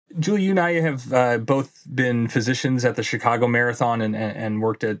Julie, you and I have both been physicians at the Chicago Marathon and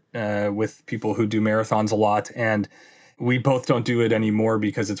worked with people who do marathons a lot. And we both don't do it anymore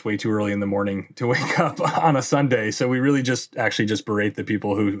because it's way too early in the morning to wake up on a Sunday. So we really just berate the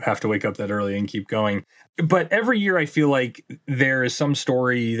people who have to wake up that early and keep going. But every year I feel like there is some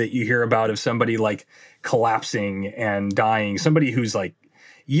story that you hear about of somebody like collapsing and dying, somebody who's like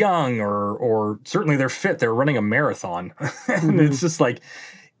young or certainly they're fit, they're running a marathon. And it's just like,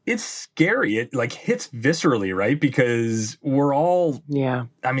 it's scary. It like hits viscerally, right? Because we're all,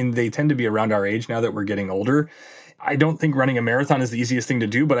 I mean, they tend to be around our age now that we're getting older. I don't think running a marathon is the easiest thing to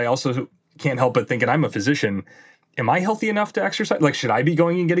do, but I also can't help but think, and I'm a physician, am I healthy enough to exercise? Like, should I be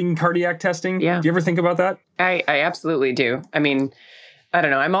going and getting cardiac testing? Yeah. Do you ever think about that? I absolutely do. I mean, I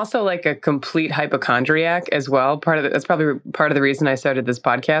don't know. I'm also like a complete hypochondriac as well. That's probably part of the reason I started this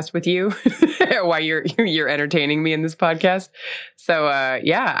podcast with you, why you're entertaining me in this podcast. So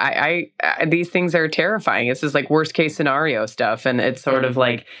I these things are terrifying. This is like worst case scenario stuff, and it's sort of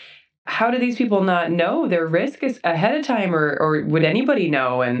like, how do these people not know their risk is ahead of time, or would anybody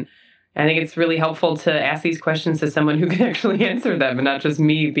know? And I think it's really helpful to ask these questions to someone who can actually answer them and not just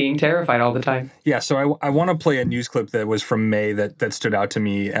me being terrified all the time. Yeah, so I want to play a news clip that was from May that stood out to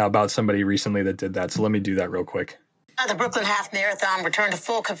me about somebody recently that did that. So let me do that real quick. The Brooklyn Half Marathon returned to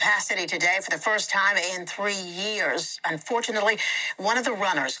full capacity today for the first time in 3 years. Unfortunately, one of the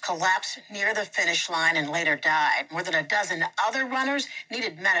runners collapsed near the finish line and later died. More than a dozen other runners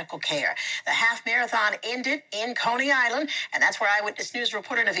needed medical care. The half marathon ended in Coney Island, and that's where Eyewitness News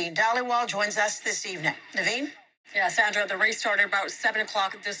reporter Naveen Dhaliwal joins us this evening. Naveen? Yeah, Sandra, the race started about 7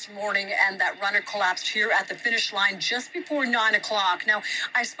 o'clock this morning, and that runner collapsed here at the finish line just before 9 o'clock. Now,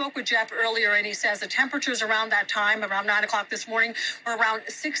 I spoke with Jeff earlier, and he says the temperatures around that time, around 9 o'clock this morning, were around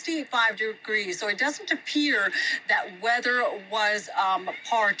 65 degrees. So it doesn't appear that weather was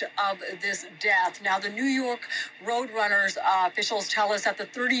part of this death. Now, the New York Roadrunners officials tell us that the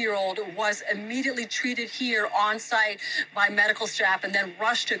 30-year-old was immediately treated here on site by medical staff and then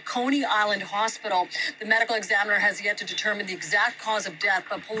rushed to Coney Island Hospital. The medical examiner has yet to determine the exact cause of death,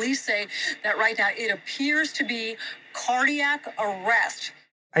 but police say that right now it appears to be cardiac arrest.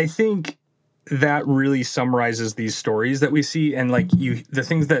 I think that really summarizes these stories that we see. And like the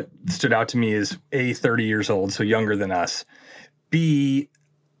things that stood out to me is A, 30 years old, so younger than us. B,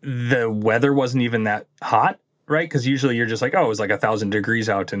 the weather wasn't even that hot. Right? Because usually you're just like, oh, it was like 1,000 degrees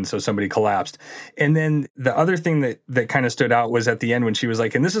out, and so somebody collapsed. And then the other thing that kind of stood out was at the end when she was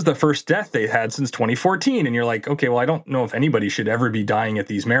like, and this is the first death they had since 2014. And you're like, okay, well, I don't know if anybody should ever be dying at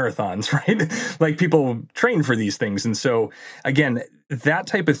these marathons, right? Like people train for these things. And so again, that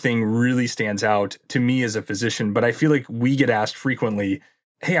type of thing really stands out to me as a physician. But I feel like we get asked frequently,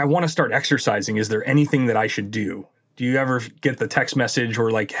 hey, I want to start exercising. Is there anything that I should do? Do you ever get the text message or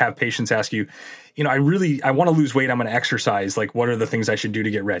like have patients ask you, you know, I want to lose weight. I'm going to exercise. Like, what are the things I should do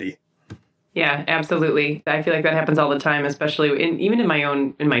to get ready? Yeah, absolutely. I feel like that happens all the time, especially even in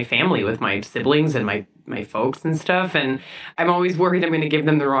my family with my siblings and my folks and stuff. And I'm always worried I'm going to give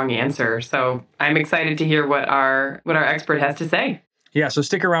them the wrong answer. So I'm excited to hear what our expert has to say. Yeah. So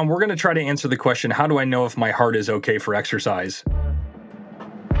stick around. We're going to try to answer the question, how do I know if my heart is okay for exercise?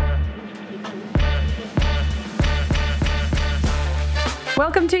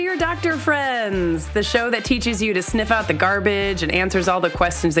 Welcome to Your Doctor Friends, the show that teaches you to sniff out the garbage and answers all the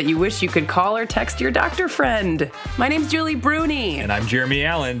questions that you wish you could call or text your doctor friend. My name's Julie Bruni. And I'm Jeremy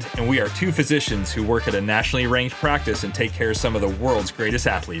Allen, and we are two physicians who work at a nationally ranked practice and take care of some of the world's greatest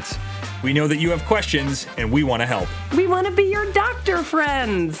athletes. We know that you have questions, and we want to help. We want to be your doctor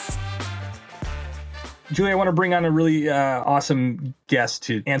friends. Julie, I want to bring on a really awesome guest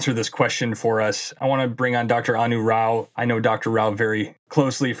to answer this question for us. I want to bring on Dr. Anu Rao. I know Dr. Rao very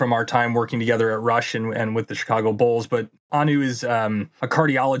closely from our time working together at Rush and with the Chicago Bulls, but Anu is a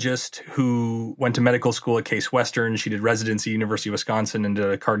cardiologist who went to medical school at Case Western. She did residency at University of Wisconsin and did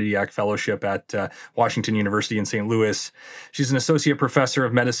a cardiac fellowship at Washington University in St. Louis. She's an associate professor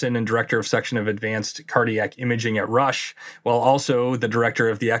of medicine and director of section of advanced cardiac imaging at Rush, while also the director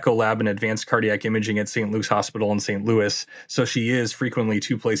of the Echo Lab and advanced cardiac imaging at St. Luke's Hospital in St. Louis. So she is frequently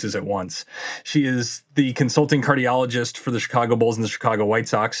two places at once. She is the consulting cardiologist for the Chicago Bulls and the Chicago White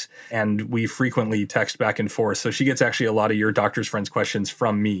Sox, and we frequently text back and forth. So she gets actually a lot of your doctor's friends questions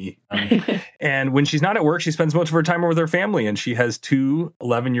from me. And when she's not at work, she spends most of her time with her family, and she has two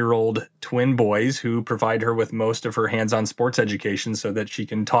 11-year-old twin boys who provide her with most of her hands-on sports education so that she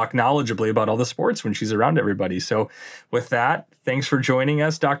can talk knowledgeably about all the sports when she's around everybody. So with that, thanks for joining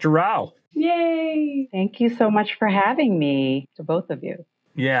us, Dr. Rao. Yay! Thank you so much for having me, to both of you.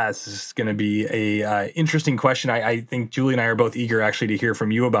 Yeah, this is going to be a interesting question. I think Julie and I are both eager actually to hear from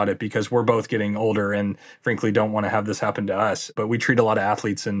you about it because we're both getting older and frankly don't want to have this happen to us. But we treat a lot of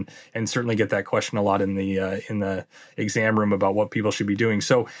athletes and certainly get that question a lot in the exam room about what people should be doing.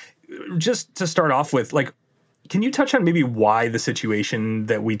 So just to start off with, like, can you touch on maybe why the situation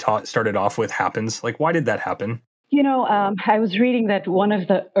that we started off with happens? Like, why did that happen? I was reading that one of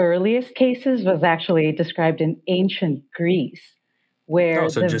the earliest cases was actually described in ancient Greece, Oh, where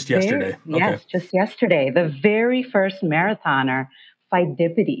so just yesterday. Okay. just yesterday, the very first marathoner,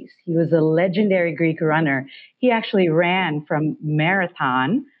 Phidippides, he was a legendary Greek runner. He actually ran from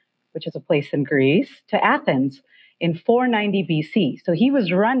Marathon, which is a place in Greece, to Athens in 490 BC. So he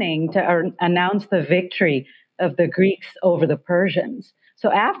was running to announce the victory of the Greeks over the Persians.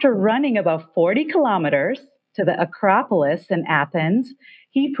 So after running about 40 kilometers to the Acropolis in Athens,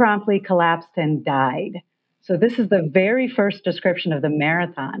 he promptly collapsed and died. So this is the very first description of the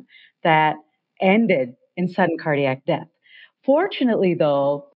marathon that ended in sudden cardiac death. Fortunately,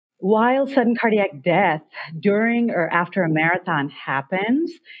 though, while sudden cardiac death during or after a marathon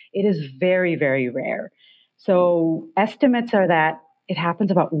happens, it is very, very rare. So estimates are that it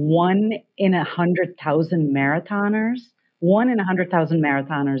happens about 1 in 100,000 marathoners. 1 in 100,000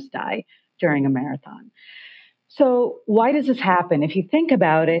 marathoners die during a marathon. So, why does this happen? If you think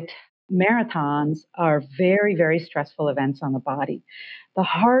about it, marathons are very, very stressful events on the body. The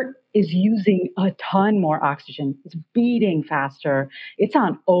heart is using a ton more oxygen. It's beating faster. It's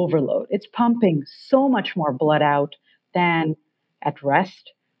on overload. It's pumping so much more blood out than at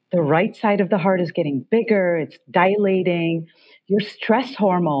rest. The right side of the heart is getting bigger. It's dilating. Your stress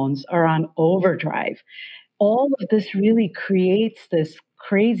hormones are on overdrive. All of this really creates this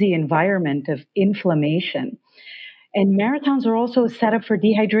crazy environment of inflammation. And marathons are also set up for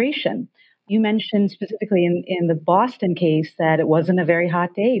dehydration. You mentioned specifically in the Boston case that it wasn't a very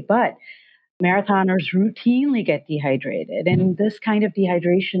hot day, but marathoners routinely get dehydrated. And this kind of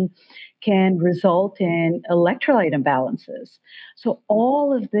dehydration can result in electrolyte imbalances. So,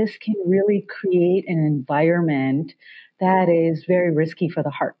 all of this can really create an environment that is very risky for the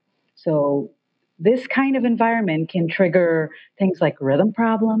heart. So, this kind of environment can trigger things like rhythm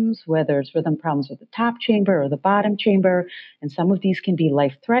problems, whether it's rhythm problems with the top chamber or the bottom chamber, and some of these can be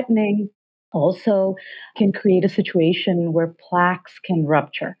life threatening. Also, can create a situation where plaques can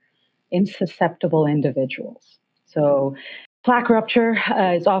rupture in susceptible individuals. So, plaque rupture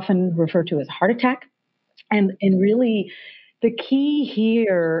is often referred to as a heart attack. And really, the key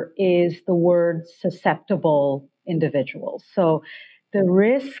here is the word susceptible individuals. So, the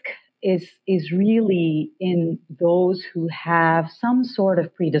risk is really in those who have some sort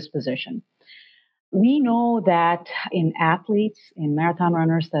of predisposition. We know that in athletes, in marathon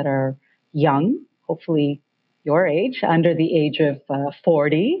runners that are young, hopefully your age, under the age of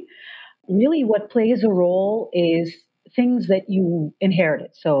 40, really what plays a role is things that you inherited.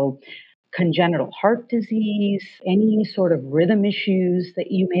 So, congenital heart disease, any sort of rhythm issues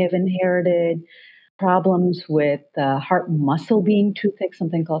that you may have inherited, problems with the heart muscle being too thick,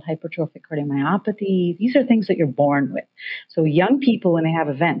 something called hypertrophic cardiomyopathy. These are things that you're born with. So, young people, when they have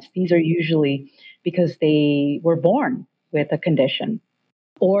events, these are usually because they were born with a condition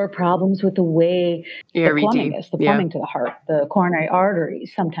or problems with the way the plumbing is, the plumbing to the heart. The coronary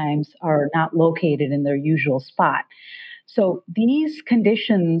arteries sometimes are not located in their usual spot. So these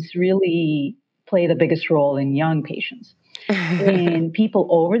conditions really play the biggest role in young patients. In people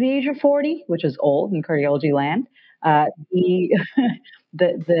over the age of 40, which is old in cardiology land, the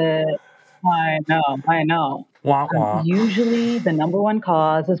the I know. Wah, wah. Usually, the number one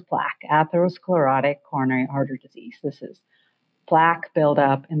cause is plaque, atherosclerotic coronary artery disease. This is plaque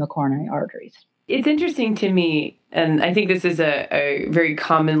buildup in the coronary arteries. It's interesting to me, and I think this is a very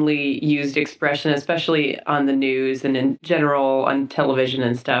commonly used expression, especially on the news and in general on television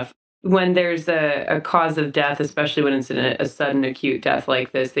and stuff. When there's a cause of death, especially when it's a sudden acute death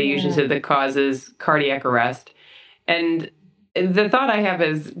like this, they usually say the cause is cardiac arrest. And the thought I have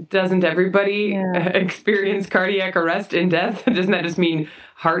is, doesn't everybody experience cardiac arrest in death? Doesn't that just mean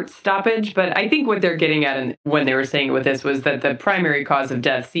heart stoppage? But I think what they're getting at when they were saying it with this was that the primary cause of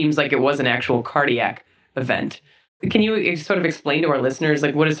death seems like it was an actual cardiac event. Can you sort of explain to our listeners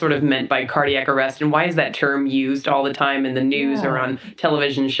like what is sort of meant by cardiac arrest and why is that term used all the time in the news or on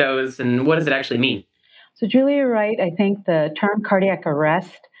television shows and what does it actually mean? So Julia, you're right. I think the term cardiac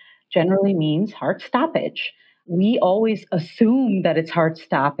arrest generally means heart stoppage. We always assume that it's heart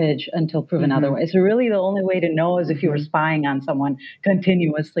stoppage until proven otherwise. So really the only way to know is if you were spying on someone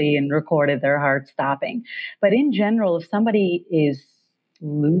continuously and recorded their heart stopping. But in general, if somebody is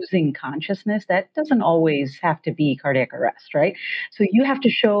losing consciousness, that doesn't always have to be cardiac arrest, right? So you have to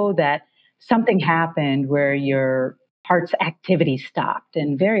show that something happened where your heart's activity stopped.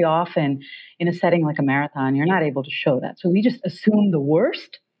 And very often in a setting like a marathon, you're not able to show that. So we just assume the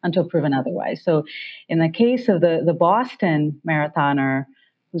worst until proven otherwise. So in the case of the Boston marathoner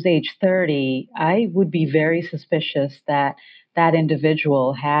who's age 30, I would be very suspicious that that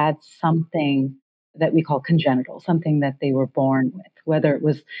individual had something that we call congenital, something that they were born with, whether it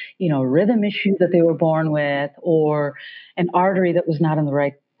was, a rhythm issue that they were born with, or an artery that was not in the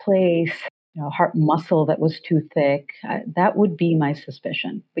right place, heart muscle that was too thick. That would be my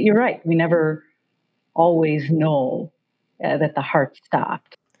suspicion. But you're right. We never always know that the heart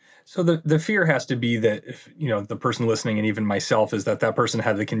stopped. So the fear has to be that if, the person listening and even myself is that person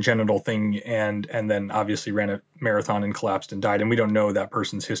had the congenital thing and then obviously ran a marathon and collapsed and died. And we don't know that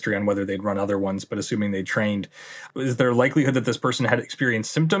person's history on whether they'd run other ones, but assuming they trained, is there a likelihood that this person had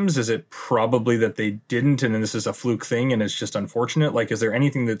experienced symptoms? Is it probably that they didn't and then this is a fluke thing and it's just unfortunate? Like, is there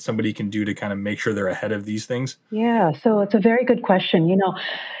anything that somebody can do to kind of make sure they're ahead of these things? Yeah, so it's a very good question.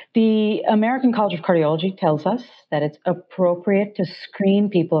 The American College of Cardiology tells us that it's appropriate to screen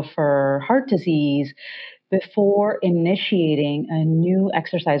people for heart disease before initiating a new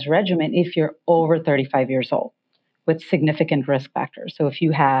exercise regimen if you're over 35 years old with significant risk factors. So if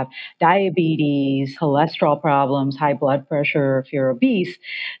you have diabetes, cholesterol problems, high blood pressure, if you're obese,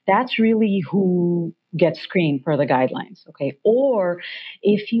 that's really who gets screened per the guidelines, okay? Or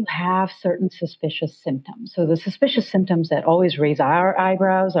if you have certain suspicious symptoms. So the suspicious symptoms that always raise our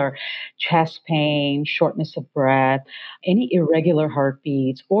eyebrows are chest pain, shortness of breath, any irregular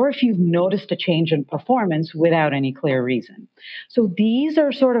heartbeats, or if you've noticed a change in performance without any clear reason. So these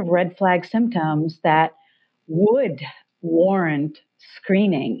are sort of red flag symptoms that would warrant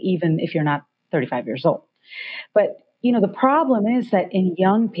screening, even if you're not 35 years old. But, the problem is that in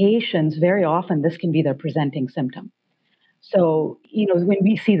young patients, very often this can be their presenting symptom. So, when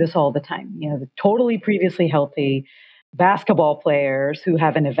we see this all the time, the totally previously healthy basketball players who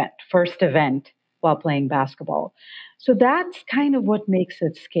have an event, first event while playing basketball. So that's kind of what makes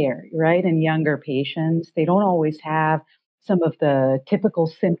it scary, right? In younger patients, they don't always have some of the typical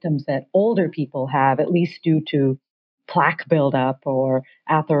symptoms that older people have, at least due to plaque buildup or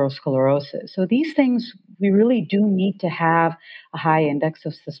atherosclerosis. So these things, we really do need to have a high index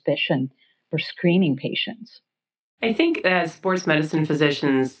of suspicion for screening patients. I think as sports medicine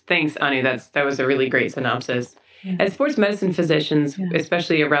physicians, thanks, Anu, that was a really great synopsis. Yeah. As sports medicine physicians,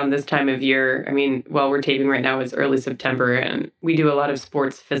 especially around this time of year, I mean, while we're taping right now, it's early September, and we do a lot of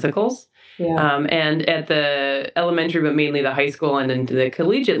sports physicals. Yeah. And at the elementary, but mainly the high school and into the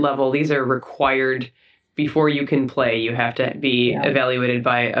collegiate level, these are required before you can play. You have to be evaluated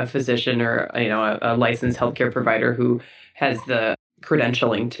by a physician or a licensed healthcare provider who has the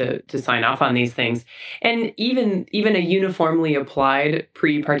credentialing to sign off on these things. And even a uniformly applied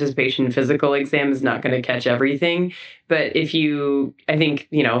pre-participation physical exam is not going to catch everything. But if you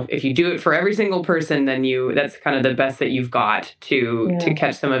do it for every single person, then that's kind of the best that you've got to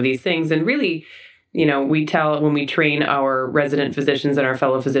catch some of these things. And really, we tell when we train our resident physicians and our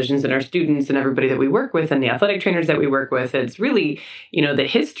fellow physicians and our students and everybody that we work with and the athletic trainers that we work with, it's really, the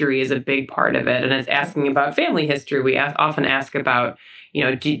history is a big part of it. And it's asking about family history. We often ask about,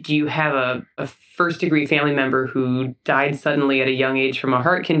 do you have a first degree family member who died suddenly at a young age from a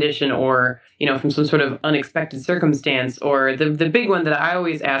heart condition or, from some sort of unexpected circumstance? Or the big one that I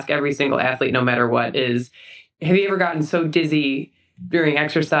always ask every single athlete, no matter what, is, have you ever gotten so dizzy during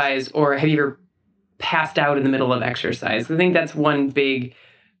exercise, or have you ever passed out in the middle of exercise? I think that's one big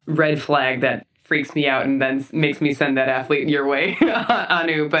red flag that freaks me out and then makes me send that athlete your way,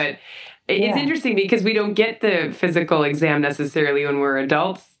 Anu. But it's interesting because we don't get the physical exam necessarily when we're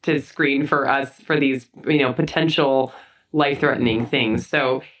adults to screen for us for these, potential life-threatening things.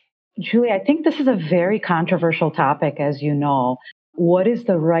 So, Julie, I think this is a very controversial topic, as you know. What is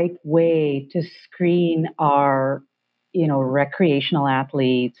the right way to screen our recreational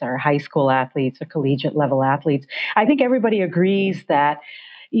athletes or high school athletes or collegiate level athletes? I think everybody agrees that,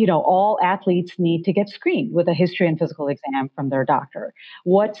 all athletes need to get screened with a history and physical exam from their doctor.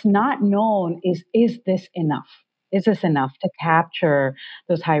 What's not known is this enough? Is this enough to capture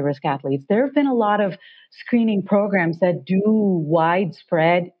those high risk athletes? There have been a lot of screening programs that do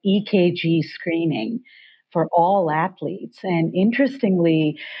widespread EKG screening for all athletes. And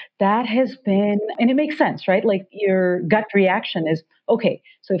interestingly, that has been, and it makes sense, right? Like your gut reaction is, okay,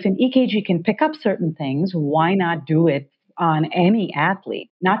 so if an EKG can pick up certain things, why not do it on any athlete,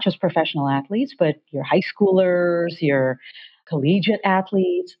 not just professional athletes, but your high schoolers, your collegiate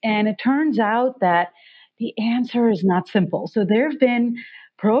athletes? And it turns out that The answer is not simple. So there have been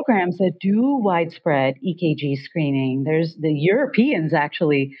programs that do widespread EKG screening. There's the Europeans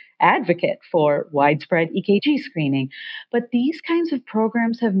actually advocate for widespread EKG screening, but these kinds of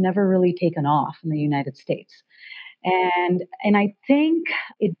programs have never really taken off in the United States. And I think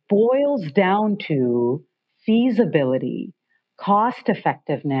it boils down to feasibility, cost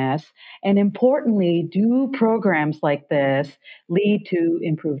effectiveness, and importantly, do programs like this lead to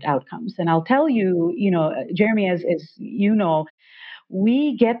improved outcomes? And I'll tell you, Jeremy, as you know,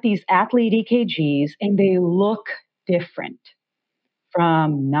 we get these athlete EKGs and they look different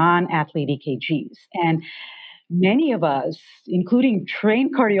from non-athlete EKGs. And many of us, including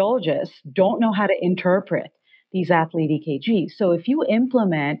trained cardiologists, don't know how to interpret these athlete EKGs. So if you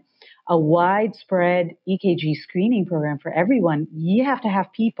implement a widespread EKG screening program for everyone, you have to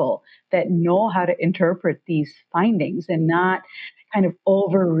have people that know how to interpret these findings and not kind of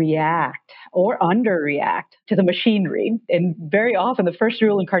overreact or underreact to the machinery. And very often the first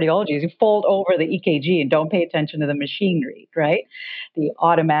rule in cardiology is you fold over the EKG and don't pay attention to the machinery, right? The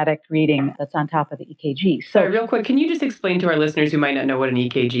automatic reading that's on top of the EKG. So, real quick, can you just explain to our listeners who might not know what an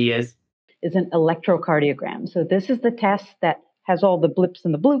EKG is? Is an electrocardiogram. So this is the test that has all the blips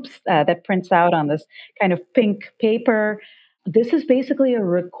and the bloops that prints out on this kind of pink paper. This is basically a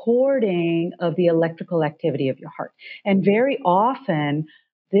recording of the electrical activity of your heart. And very often,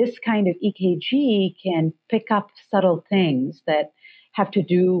 this kind of EKG can pick up subtle things that have to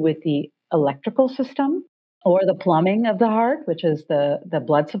do with the electrical system or the plumbing of the heart, which is the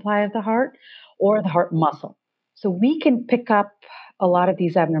blood supply of the heart, or the heart muscle. So we can pick up a lot of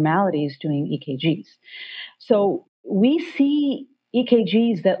these abnormalities doing EKGs. So we see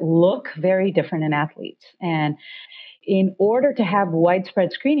EKGs that look very different in athletes. And in order to have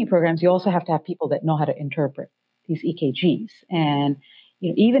widespread screening programs, you also have to have people that know how to interpret these EKGs. And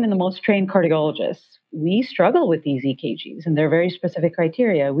even in the most trained cardiologists, we struggle with these EKGs, and they're very specific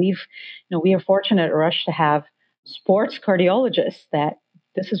criteria. We are fortunate at Rush to have sports cardiologists that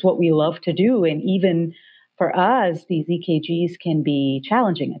this is what we love to do, and even for us, these EKGs can be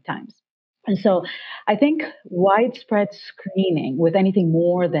challenging at times. And so I think widespread screening with anything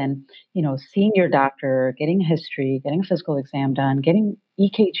more than, seeing your doctor, getting a history, getting a physical exam done, getting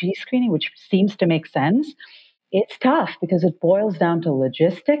EKG screening, which seems to make sense, it's tough because it boils down to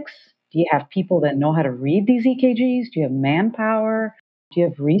logistics. Do you have people that know how to read these EKGs? Do you have manpower? Do you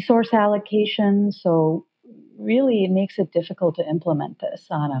have resource allocation? So really, it makes it difficult to implement this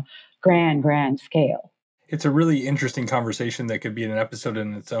on a grand scale. It's a really interesting conversation that could be an episode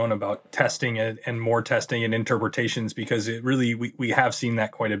in its own about testing and more testing and interpretations, because it really, we have seen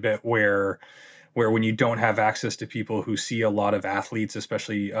that quite a bit where when you don't have access to people who see a lot of athletes,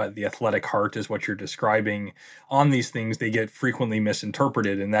 especially the athletic heart is what you're describing on these things, they get frequently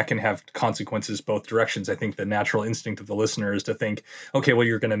misinterpreted, and that can have consequences both directions. I think the natural instinct of the listener is to think, okay, well,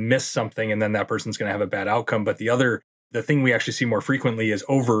 you're going to miss something and then that person's going to have a bad outcome. But the thing we actually see more frequently is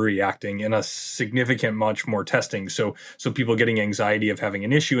overreacting and a significant much more testing. So people getting anxiety of having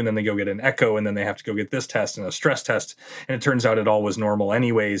an issue, and then they go get an echo, and then they have to go get this test and a stress test. And it turns out it all was normal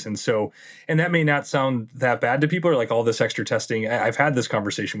anyways. And that may not sound that bad to people, or like all this extra testing. I've had this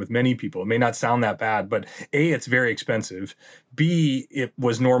conversation with many people. It may not sound that bad, but A, it's very expensive. B, it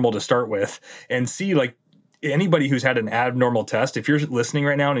was normal to start with. And C, like, anybody who's had an abnormal test, if you're listening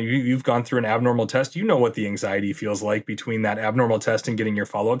right now and you've gone through an abnormal test, you know what the anxiety feels like between that abnormal test and getting your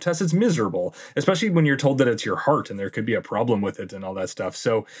follow-up test. It's miserable, especially when you're told that it's your heart and there could be a problem with it and all that stuff.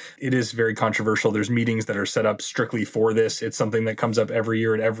 So it is very controversial. There's meetings that are set up strictly for this. It's something that comes up every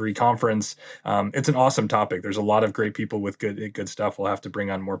year at every conference. It's an awesome topic. There's a lot of great people with good stuff. We'll have to bring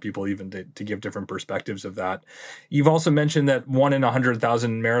on more people even to give different perspectives of that. You've also mentioned that 1 in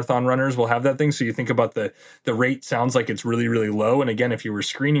 100,000 marathon runners will have that thing. So you think about the rate sounds like it's really, really low. And again, if you were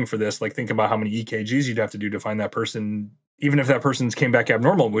screening for this, like think about how many EKGs you'd have to do to find that person, even if that person's came back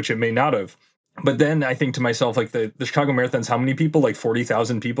abnormal, which it may not have. But then I think to myself, like the Chicago Marathon's how many people? Like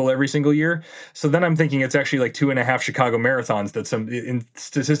 40,000 people every single year. So then I'm thinking it's actually like 2.5 Chicago marathons that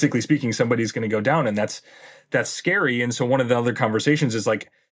statistically speaking, somebody's going to go down. And that's scary. And so one of the other conversations is like,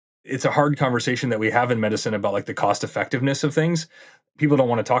 it's a hard conversation that we have in medicine about like the cost effectiveness of things. People don't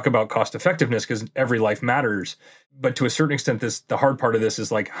want to talk about cost effectiveness because every life matters. But to a certain extent, the hard part of this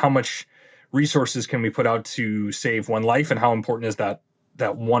is like, how much resources can we put out to save one life, and how important is that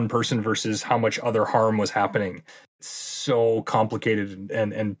one person versus how much other harm was happening? So complicated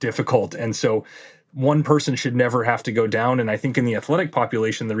and difficult. And so one person should never have to go down. And I think in the athletic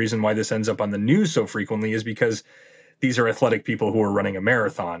population, the reason why this ends up on the news so frequently is because these are athletic people who are running a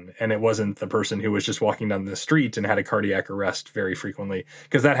marathon, and it wasn't the person who was just walking down the street and had a cardiac arrest very frequently,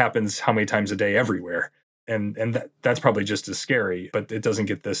 because that happens how many times a day everywhere. And that's probably just as scary, but it doesn't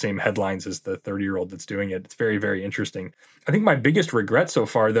get the same headlines as the 30-year-old that's doing it. It's very, very interesting. I think my biggest regret so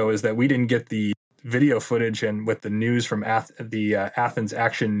far, though, is that we didn't get the video footage and with the news from Athens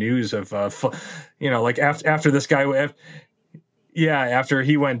Action News of, like after this guy, after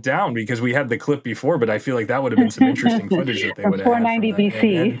he went down, because we had the clip before, but I feel like that would have been some interesting footage that they would have had. 490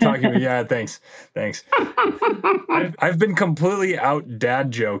 BC. And talking, thanks. I've been completely out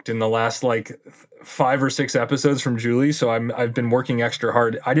dad joked in the last 5 or 6 episodes from Julie, so I've been working extra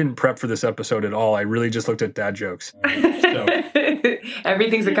hard. I didn't prep for this episode at all. I really just looked at dad jokes. So.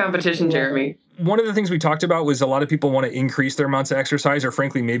 Everything's a competition, Jeremy. One of the things we talked about was a lot of people want to increase their amounts of exercise, or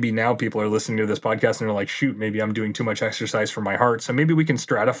frankly, maybe now people are listening to this podcast and they're like, shoot, maybe I'm doing too much exercise for my heart. So maybe we can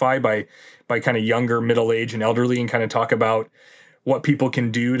stratify by kind of younger, middle age, and elderly, and kind of talk about what people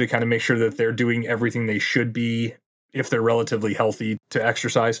can do to kind of make sure that they're doing everything they should be if they're relatively healthy to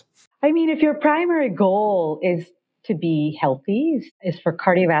exercise. I mean, if your primary goal is to be healthy, is for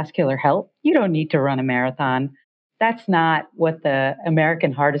cardiovascular health, you don't need to run a marathon. That's not what the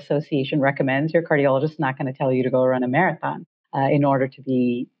American Heart Association recommends. Your cardiologist is not going to tell you to go run a marathon in order to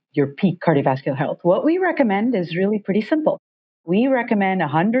be your peak cardiovascular health. What we recommend is really pretty simple. We recommend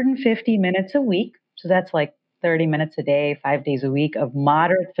 150 minutes a week. So that's like 30 minutes a day, 5 days a week of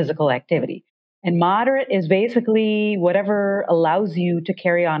moderate physical activity. And moderate is basically whatever allows you to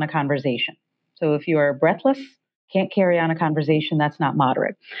carry on a conversation. So if you are breathless, can't carry on a conversation, that's not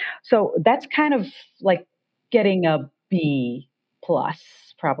moderate. So that's kind of like getting a B plus,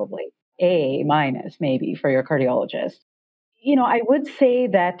 probably A minus maybe for your cardiologist. I would say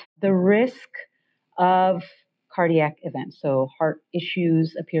that the risk of cardiac events, so heart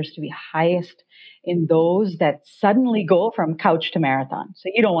issues, appears to be highest in those that suddenly go from couch to marathon. So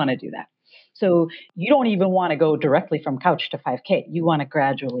you don't want to do that. So you don't even want to go directly from couch to 5K. You want to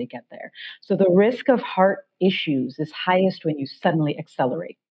gradually get there. So the risk of heart issues is highest when you suddenly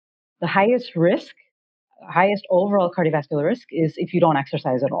accelerate. The highest overall cardiovascular risk is if you don't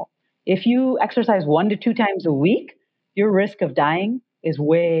exercise at all. If you exercise 1 to 2 times a week, your risk of dying is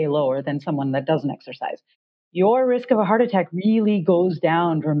way lower than someone that doesn't exercise. Your risk of a heart attack really goes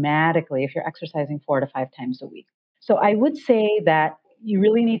down dramatically if you're exercising 4 to 5 times a week. So I would say that you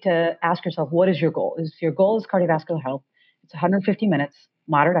really need to ask yourself, what is your goal? If your goal is cardiovascular health, it's 150 minutes,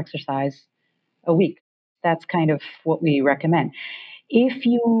 moderate exercise a week. That's kind of what we recommend. If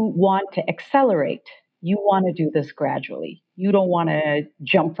you want to accelerate, you want to do this gradually. You don't want to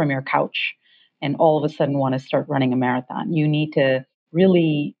jump from your couch and all of a sudden want to start running a marathon. You need to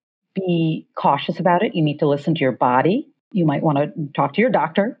really be cautious about it. You need to listen to your body. You might want to talk to your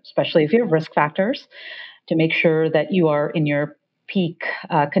doctor, especially if you have risk factors, to make sure that you are in your peak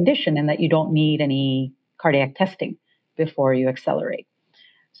condition and that you don't need any cardiac testing before you accelerate.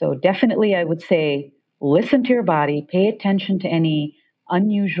 So definitely, I would say, listen to your body, pay attention to any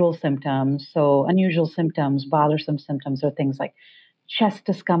unusual symptoms. So unusual symptoms, bothersome symptoms are things like chest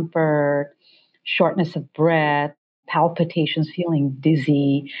discomfort, shortness of breath, palpitations, feeling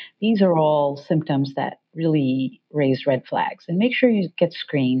dizzy. These are all symptoms that really raise red flags. And make sure you get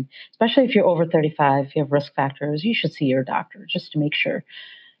screened, especially if you're over 35, if you have risk factors, you should see your doctor just to make sure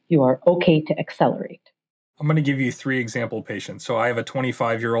you are okay to accelerate. I'm going to give you 3 example patients. So I have a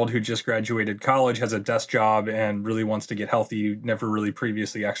 25-year-old who just graduated college, has a desk job, and really wants to get healthy, never really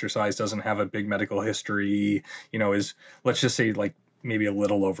previously exercised, doesn't have a big medical history, is, let's just say, like maybe a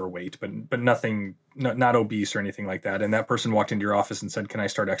little overweight, but nothing, not obese or anything like that. And that person walked into your office and said, can I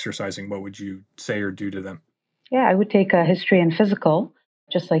start exercising? What would you say or do to them? Yeah, I would take a history and physical,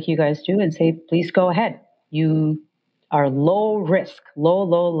 just like you guys do, and say, please go ahead. You are low risk.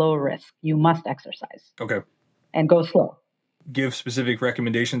 You must exercise. Okay. And go slow. Give specific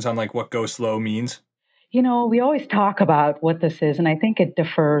recommendations on what go slow means. We always talk about what this is, and I think it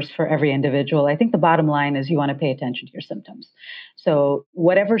differs for every individual. I think the bottom line is you want to pay attention to your symptoms. So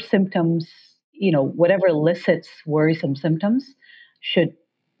whatever symptoms, whatever elicits worrisome symptoms should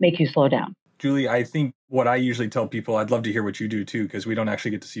make you slow down. Julie, I think what I usually tell people, I'd love to hear what you do too, because we don't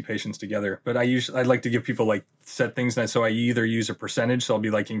actually get to see patients together. But I'd like to give people set things. So I either use a percentage, so I'll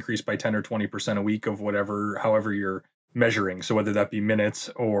be increased by 10 or 20% a week of however you're measuring. So whether that be minutes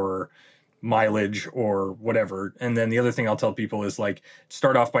or mileage or whatever. And then the other thing I'll tell people is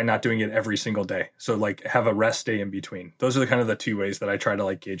start off by not doing it every single day. So have a rest day in between. Those are the 2 ways that I try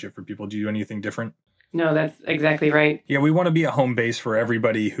to gauge it for people. Do you do anything different? No, that's exactly right. Yeah, we want to be a home base for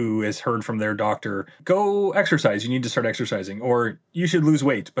everybody who has heard from their doctor, go exercise. You need to start exercising, or you should lose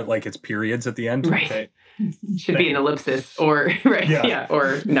weight, but it's periods at the end. Right. Okay. Should be an ellipsis or right. Yeah.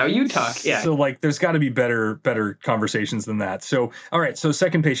 Or no, you talk. Yeah. So like, there's got to be better conversations than that. So, all right. So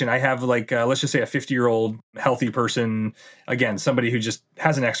second patient, I have like, let's just say a 50-year-old healthy person. Again, somebody who just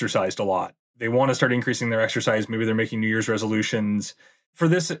hasn't exercised a lot. They want to start increasing their exercise. Maybe they're making New Year's resolutions. For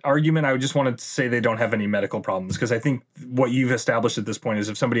this argument, I would just want to say they don't have any medical problems, because I think what you've established at this point is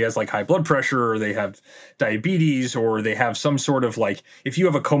if somebody has like high blood pressure, or they have diabetes, or they have some sort of like, if you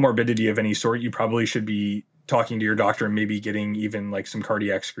have a comorbidity of any sort, you probably should be talking to your doctor and maybe getting even like some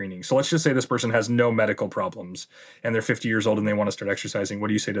cardiac screening. So let's just say this person has no medical problems and they're 50 years old and they want to start exercising. What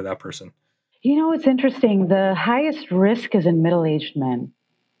do you say to that person? It's interesting. The highest risk is in middle-aged men.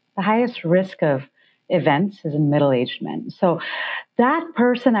 The highest risk of events is in middle-aged men. So that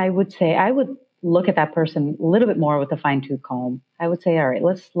person, I would say, I would look at that person a little bit more with a fine-tooth comb. I would say, all right,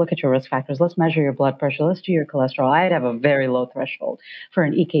 let's look at your risk factors. Let's measure your blood pressure. Let's do your cholesterol. I'd have a very low threshold for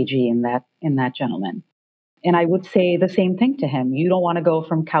an EKG in that gentleman. And I would say the same thing to him. You don't want to go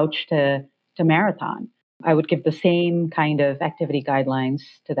from couch to marathon. I would give the same kind of activity guidelines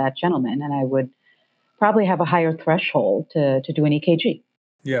to that gentleman, and I would probably have a higher threshold to do an EKG.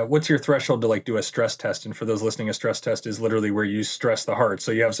 Yeah. What's your threshold to like do a stress test? And for those listening, a stress test is literally where you stress the heart.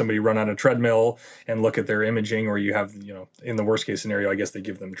 So you have somebody run on a treadmill and look at their imaging, or you have, in the worst case scenario, I guess they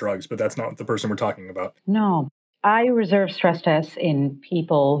give them drugs, but that's not the person we're talking about. No, I reserve stress tests in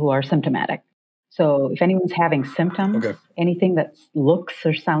people who are symptomatic. So if anyone's having symptoms, anything that looks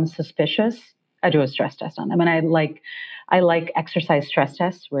or sounds suspicious, I do a stress test on them. And I like exercise stress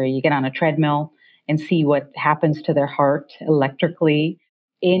tests where you get on a treadmill and see what happens to their heart electrically.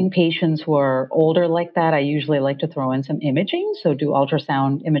 In patients who are older like that, I usually like to throw in some imaging. So do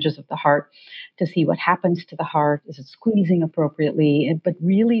ultrasound images of the heart to see what happens to the heart. Is it squeezing appropriately? But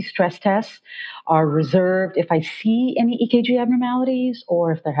really, stress tests are reserved if I see any EKG abnormalities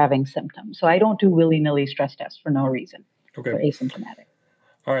or if they're having symptoms. So I don't do willy-nilly stress tests for no reason. Okay. For asymptomatic.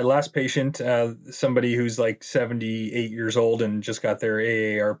 All right, last patient, somebody who's like 78 years old and just got their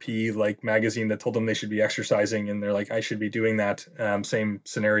AARP like magazine that told them they should be exercising, and they're like, I should be doing that. Same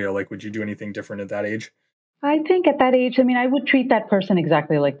scenario. Like, would you do anything different at that age? I think at that age, I would treat that person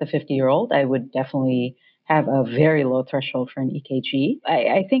exactly like the 50-year-old. I would definitely have a very low threshold for an EKG.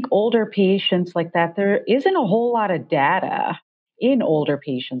 I think older patients like that, there isn't a whole lot of data in older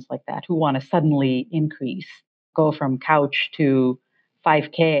patients like that who want to suddenly go from couch to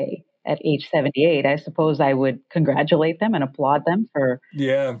 5K at age 78. I suppose I would congratulate them and applaud them for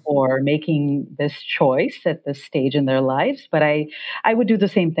making this choice at this stage in their lives. But I would do the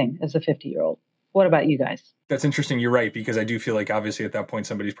same thing as a 50-year-old. What about you guys? That's interesting. You're right, because I do feel like obviously at that point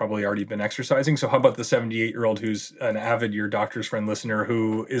somebody's probably already been exercising. So how about the 78-year-old who's an avid Your Doctor's Friend listener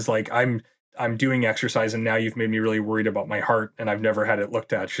who is like, I'm doing exercise and now you've made me really worried about my heart and I've never had it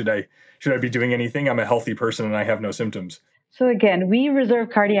looked at. Should I be doing anything? I'm a healthy person and I have no symptoms. So again, we reserve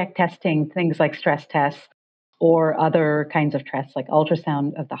cardiac testing, things like stress tests or other kinds of tests like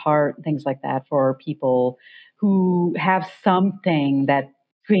ultrasound of the heart, things like that, for people who have something that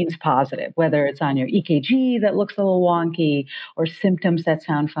screens positive, whether it's on your EKG that looks a little wonky or symptoms that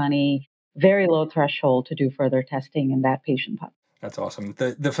sound funny. Very low threshold to do further testing in that patient population. That's awesome.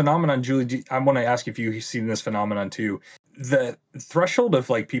 The phenomenon, Julie, I want to ask if you've seen this phenomenon too. The threshold of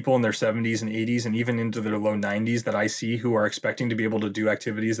like people in their 70s and 80s and even into their low 90s that I see who are expecting to be able to do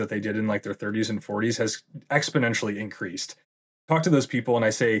activities that they did in like their 30s and 40s has exponentially increased. Talk to those people and I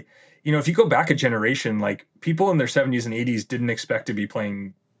say, if you go back a generation, like people in their 70s and 80s didn't expect to be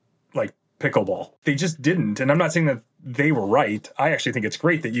playing like pickleball. They just didn't. And I'm not saying that they were right. I actually think it's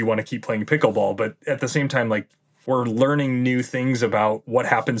great that you want to keep playing pickleball, but at the same time, like, we're learning new things about what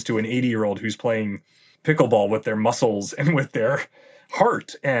happens to an 80-year-old who's playing pickleball with their muscles and with their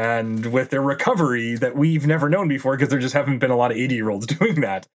heart and with their recovery that we've never known before, because there just haven't been a lot of 80-year-olds doing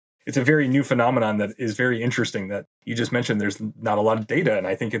that. It's a very new phenomenon that is very interesting that you just mentioned. There's not a lot of data, and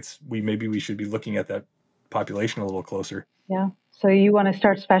I think we should be looking at that population a little closer. Yeah. So you want to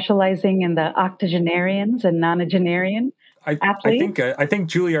start specializing in the octogenarians and nonagenarian athletes? I think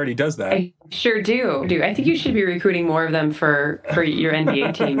Julie already does that. I sure do. I think you should be recruiting more of them for your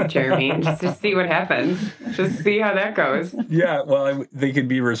NBA team, Jeremy, just to see what happens. Just see how that goes. Yeah, well, they could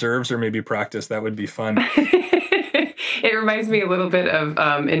be reserves or maybe practice. That would be fun. It reminds me a little bit of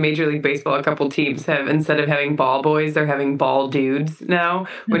in Major League Baseball, a couple teams have, instead of having ball boys, they're having ball dudes now,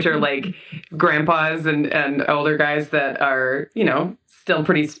 which are like grandpas and older guys that are, still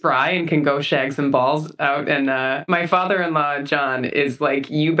pretty spry and can go shag some balls out. And my father-in-law, John, is like,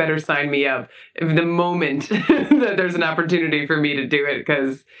 you better sign me up the moment that there's an opportunity for me to do it,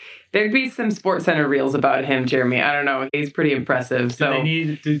 because There'd be some Sports Center reels about him, Jeremy. I don't know. He's pretty impressive. So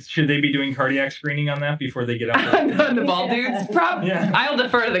should they be doing cardiac screening on that before they get out there? The bald dudes? Yeah. I'll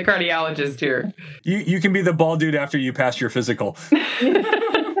defer to the cardiologist here. You can be the bald dude after you pass your physical.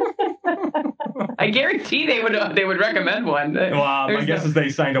 I guarantee they would recommend one. Well, my guess is they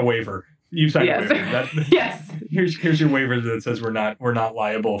signed a waiver. You signed a waiver. Yes. Here's your waiver that says we're not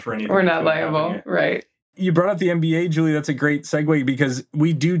liable for anything. We're not liable, right? You brought up the NBA, Julie. That's a great segue because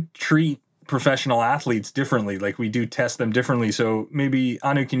we do treat professional athletes differently. Like we do test them differently. So maybe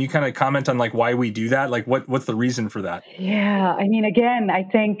Anu, can you kind of comment on like why we do that? Like what's the reason for that? Yeah, I mean, again, I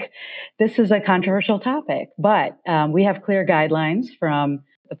think this is a controversial topic, but we have clear guidelines from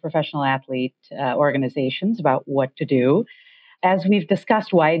the professional athlete organizations about what to do. As we've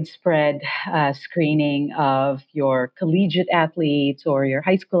discussed, widespread screening of your collegiate athletes or your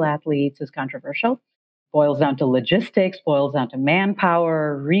high school athletes is controversial. Boils down to logistics, boils down to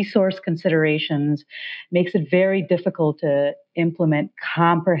manpower, resource considerations, makes it very difficult to implement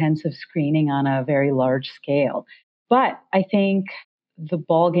comprehensive screening on a very large scale. But I think the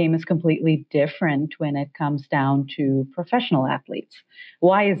ball game is completely different when it comes down to professional athletes.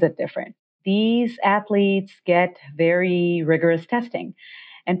 Why is it different? These athletes get very rigorous testing.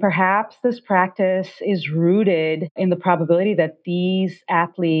 And perhaps this practice is rooted in the probability that these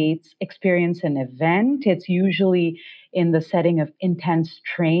athletes experience an event. It's usually in the setting of intense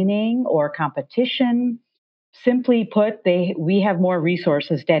training or competition. Simply put, we have more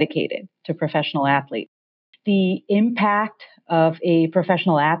resources dedicated to professional athletes. The impact of a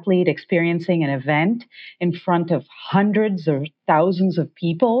professional athlete experiencing an event in front of hundreds or thousands of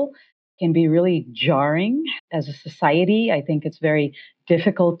people can be really jarring as a society. I think it's very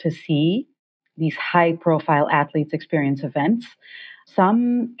difficult to see these high profile athletes experience events.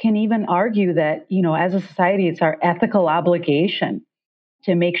 Some can even argue that, as a society, it's our ethical obligation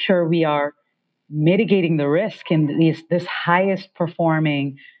to make sure we are mitigating the risk in this highest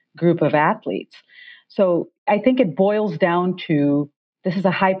performing group of athletes. So I think it boils down to this is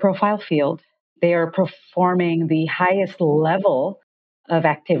a high profile field. They are performing the highest level of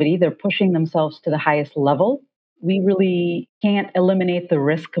activity. They're pushing themselves to the highest level. We really can't eliminate the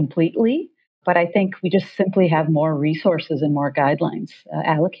risk completely, but I think we just simply have more resources and more guidelines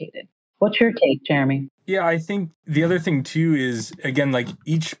allocated. What's your take, Jeremy? Yeah, I think the other thing too is, again, like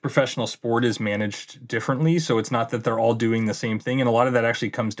each professional sport is managed differently. So it's not that they're all doing the same thing. And a lot of that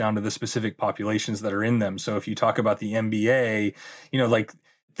actually comes down to the specific populations that are in them. So if you talk about the NBA, like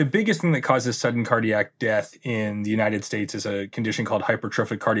the biggest thing that causes sudden cardiac death in the United States is a condition called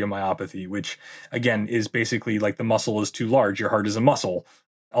hypertrophic cardiomyopathy, which again is basically like the muscle is too large. Your heart is a muscle.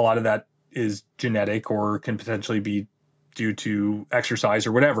 A lot of that is genetic or can potentially be due to exercise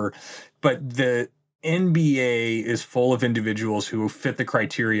or whatever. But the NBA is full of individuals who fit the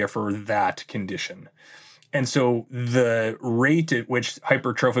criteria for that condition. And so the rate at which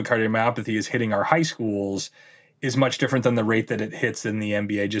hypertrophic cardiomyopathy is hitting our high schools is much different than the rate that it hits in the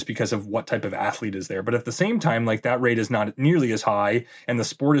NBA just because of what type of athlete is there. But at the same time, like that rate is not nearly as high and the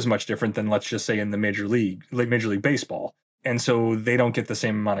sport is much different than, let's just say, in the Major League Baseball. And so they don't get the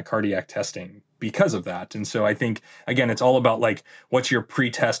same amount of cardiac testing because of that. And so I think, again, it's all about like, what's your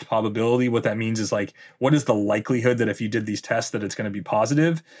pre-test probability? What that means is like, what is the likelihood that if you did these tests that it's going to be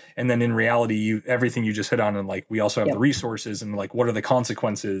positive? And then in reality, everything you just hit on, and like, we also have the resources and like, what are the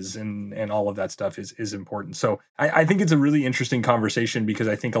consequences and all of that stuff is important. So I think it's a really interesting conversation because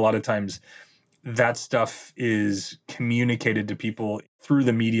I think a lot of times that stuff is communicated to people through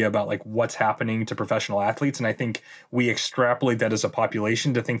the media about like what's happening to professional athletes. And I think we extrapolate that as a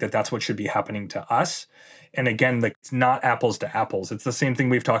population to think that that's what should be happening to us. And again, like it's not apples to apples. It's the same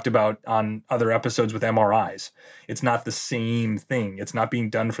thing we've talked about on other episodes with MRIs. It's not the same thing. It's not being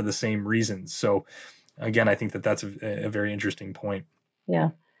done for the same reasons. So again, I think that that's a very interesting point. Yeah,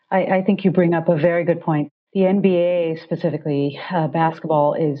 I think you bring up a very good point. The NBA specifically,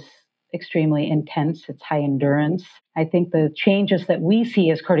 basketball is extremely intense. It's high endurance. I think the changes that we see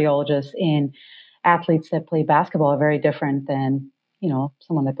as cardiologists in athletes that play basketball are very different than,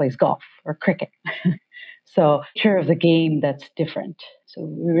 someone that plays golf or cricket. So, nature of the game that's different. So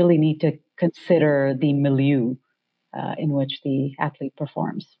we really need to consider the milieu in which the athlete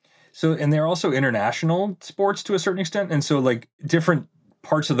performs. So, and they're also international sports to a certain extent. And so like different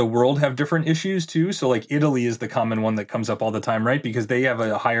parts of the world have different issues too. So like Italy is the common one that comes up all the time, right? Because they have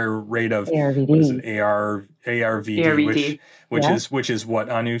a higher rate of ARVD. ARVD, ARVD. which is what,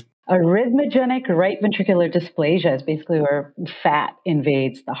 Anu? Arrhythmogenic right ventricular dysplasia is basically where fat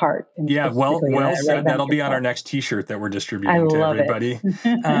invades the heart. And Yeah, well right said. That'll be on ventricle. our next T-shirt that we're I distributing to love everybody.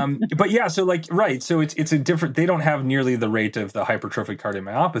 it. But yeah, so like, right. So it's a different, they don't have nearly the rate of the hypertrophic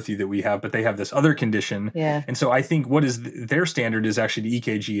cardiomyopathy that we have, but they have this other condition. Yeah. And so I think what is their standard is actually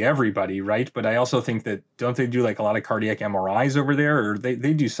to EKG everybody, right? But I also think that, don't they do like a lot of cardiac MRIs over there, or they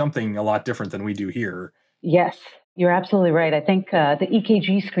do something a lot different than we do here? Yes, you're absolutely right. I think the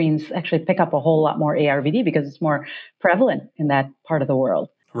EKG screens actually pick up a whole lot more ARVD because it's more prevalent in that part of the world.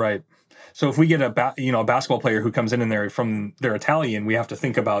 Right. So if we get a basketball player who comes in there from they're Italian, we have to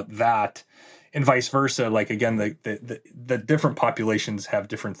think about that, and vice versa. Like again, the different populations have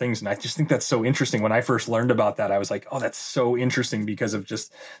different things, and I just think that's so interesting. When I first learned about that, I was like, oh, that's so interesting because of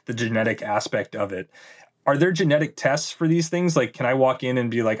just the genetic aspect of it. Are there genetic tests for these things? Like, can I walk in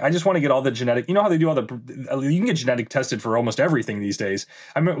and be like, I just want to get all the genetic, you know how they do all you can get genetic tested for almost everything these days.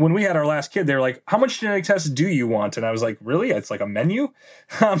 I mean, when we had our last kid, they're like, how much genetic tests do you want? And I was like, really? It's like a menu?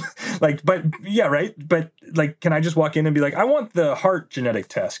 But yeah, right. But like, can I just walk in and be like, I want the heart genetic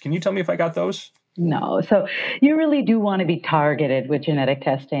test. Can you tell me if I got those? No. So you really do want to be targeted with genetic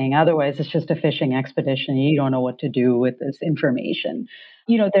testing. Otherwise, it's just a fishing expedition. You don't know what to do with this information.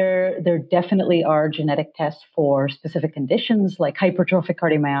 There definitely are genetic tests for specific conditions like hypertrophic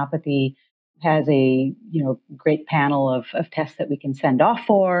cardiomyopathy has a, great panel of tests that we can send off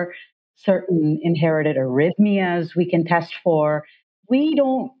for. Certain inherited arrhythmias we can test for. We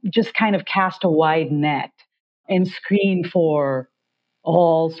don't just kind of cast a wide net and screen for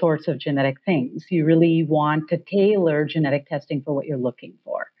all sorts of genetic things. You really want to tailor genetic testing for what you're looking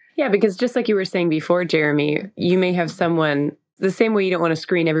for. Yeah, because just like you were saying before, Jeremy, you may have someone, the same way you don't want to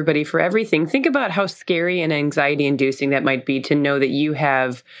screen everybody for everything. Think about how scary and anxiety inducing that might be to know that you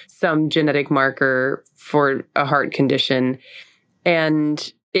have some genetic marker for a heart condition.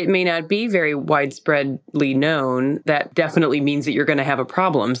 And it may not be very widespreadly known. That definitely means that you're going to have a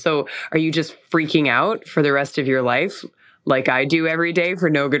problem. So are you just freaking out for the rest of your life? Like I do every day for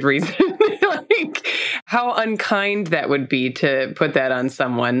no good reason. Like how unkind that would be to put that on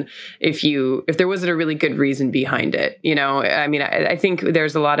someone if there wasn't a really good reason behind it. I mean, I think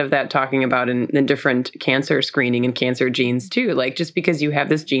there's a lot of that talking about in different cancer screening and cancer genes too. Like just because you have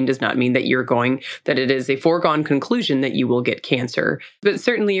this gene does not mean that that it is a foregone conclusion that you will get cancer. But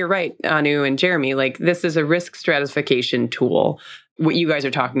certainly you're right, Anu and Jeremy, like this is a risk stratification tool. What you guys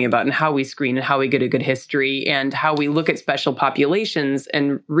are talking about and how we screen and how we get a good history and how we look at special populations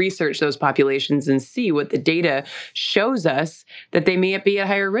and research those populations and see what the data shows us that they may be at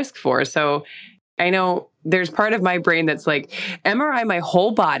higher risk for. So I know there's part of my brain that's like MRI my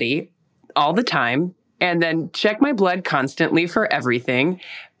whole body all the time and then check my blood constantly for everything.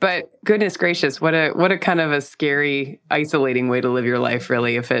 But goodness gracious, what a kind of a scary, isolating way to live your life,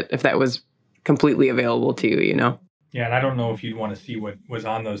 really, if that was completely available to you, Yeah, and I don't know if you'd want to see what was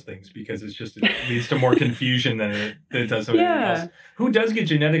on those things because it leads to more confusion than it does anything else. Who does get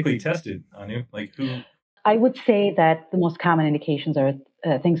genetically tested, Anu? Like who? I would say that the most common indications are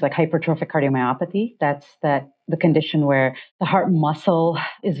things like hypertrophic cardiomyopathy. That's the condition where the heart muscle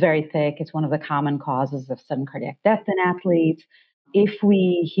is very thick. It's one of the common causes of sudden cardiac death in athletes. If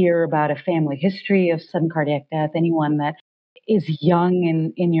we hear about a family history of sudden cardiac death, anyone that is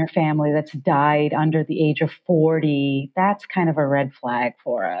young in your family that's died under the age of 40, that's kind of a red flag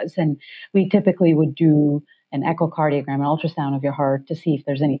for us. And we typically would do an echocardiogram, an ultrasound of your heart to see if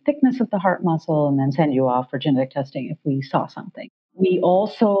there's any thickness of the heart muscle and then send you off for genetic testing if we saw something. We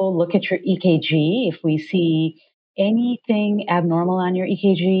also look at your EKG. If we see anything abnormal on your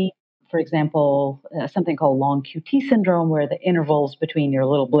EKG, for example, something called long QT syndrome, where the intervals between your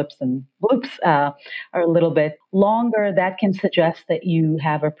little blips and bloops are a little bit longer, that can suggest that you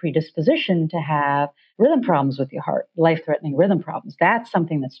have a predisposition to have rhythm problems with your heart, life-threatening rhythm problems. That's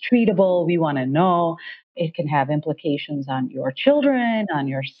something that's treatable. We want to know. It can have implications on your children, on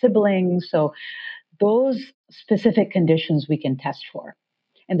your siblings. So those specific conditions we can test for.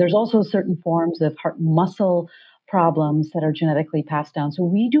 And there's also certain forms of heart muscle problems that are genetically passed down. So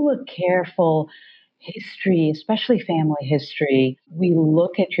we do a careful history, especially family history. We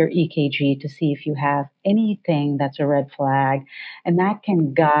look at your EKG to see if you have anything that's a red flag, and that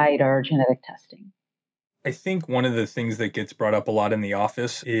can guide our genetic testing. I think one of the things that gets brought up a lot in the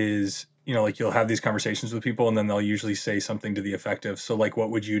office is, like you'll have these conversations with people and then they'll usually say something to the effect of, so like, what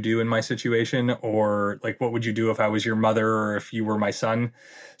would you do in my situation? Or like, what would you do if I was your mother or if you were my son?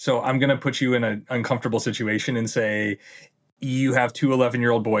 So I'm going to put you in an uncomfortable situation and say, you have two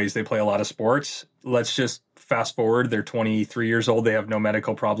 11-year-old boys. They play a lot of sports. Let's just fast forward. They're 23 years old. They have no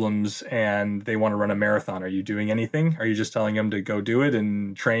medical problems and they want to run a marathon. Are you doing anything? Are you just telling them to go do it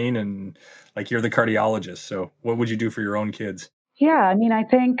and train? And like, you're the cardiologist. So what would you do for your own kids? Yeah, I mean, I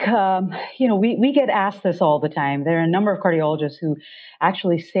think, we get asked this all the time. There are a number of cardiologists who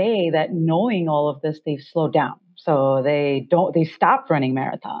actually say that knowing all of this, they've slowed down. So they stopped running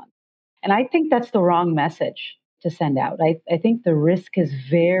marathons. And I think that's the wrong message to send out. I think the risk is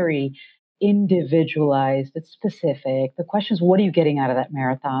very individualized, it's specific. The question is, what are you getting out of that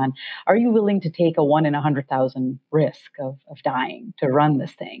marathon? Are you willing to take a 1 in 100,000 risk of dying to run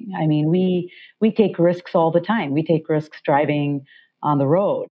this thing? I mean, we take risks all the time. We take risks driving on the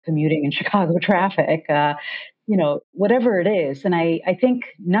road, commuting in Chicago traffic, whatever it is. And I think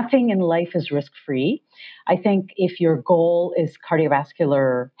nothing in life is risk free. I think if your goal is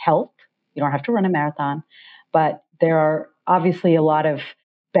cardiovascular health, you don't have to run a marathon, but there are obviously a lot of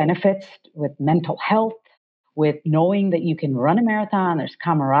benefits with mental health, with knowing that you can run a marathon. There's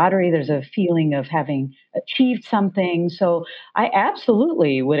camaraderie, there's a feeling of having achieved something. So I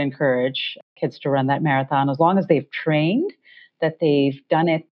absolutely would encourage kids to run that marathon as long as they've trained, that they've done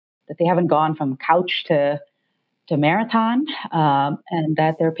it, that they haven't gone from couch to marathon, and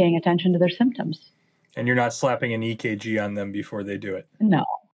that they're paying attention to their symptoms. And you're not slapping an EKG on them before they do it. No.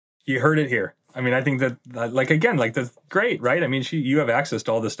 You heard it here. I mean, I think that that's great, right? I mean, you have access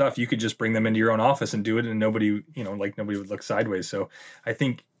to all this stuff. You could just bring them into your own office and do it, and nobody would look sideways. So I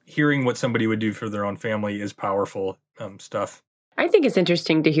think hearing what somebody would do for their own family is powerful stuff. I think it's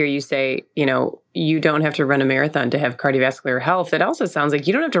interesting to hear you say, you don't have to run a marathon to have cardiovascular health. It also sounds like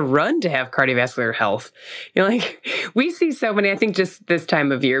you don't have to run to have cardiovascular health. We see so many, I think just this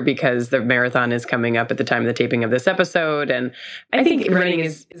time of year, because the marathon is coming up at the time of the taping of this episode. And I think running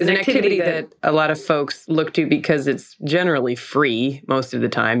is an activity that a lot of folks look to because it's generally free most of the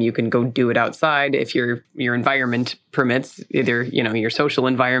time. You can go do it outside if your environment permits, either, your social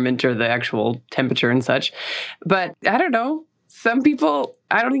environment or the actual temperature and such. But I don't know. Some people,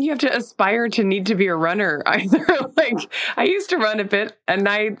 I don't think you have to aspire to need to be a runner either. I used to run a bit and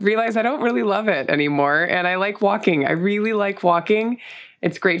I realized I don't really love it anymore. And I like walking. I really like walking.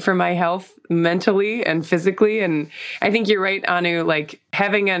 It's great for my health mentally and physically. And I think you're right, Anu,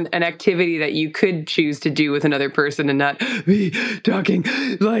 having an activity that you could choose to do with another person and not be talking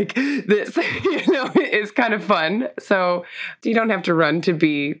like this, is kind of fun. So you don't have to run to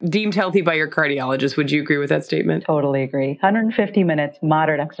be deemed healthy by your cardiologist. Would you agree with that statement? Totally agree. 150 minutes,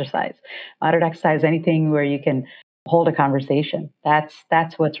 moderate exercise. Moderate exercise, anything where you can hold a conversation. That's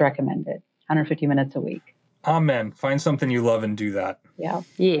what's recommended. 150 minutes a week. Amen. Find something you love and do that. Yeah.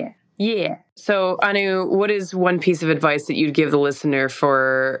 Yeah. Yeah. So, Anu, what is one piece of advice that you'd give the listener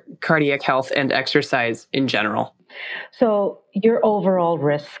for cardiac health and exercise in general? So, your overall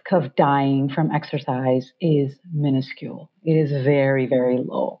risk of dying from exercise is minuscule. It is very, very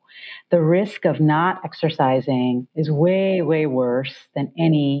low. The risk of not exercising is way, way worse than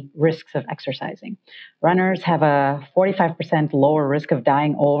any risks of exercising. Runners have a 45% lower risk of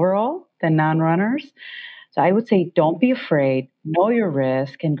dying overall than non-runners. So I would say don't be afraid, know your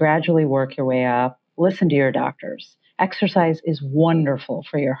risk, and gradually work your way up. Listen to your doctors. Exercise is wonderful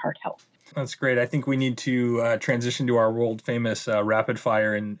for your heart health. That's great. I think we need to transition to our world famous rapid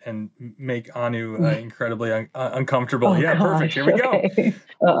fire and make Anu incredibly uncomfortable. Oh, yeah, gosh, perfect. Here we go. Okay.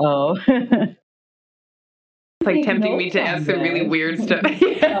 Uh-oh. It's like tempting me to ask some really weird stuff.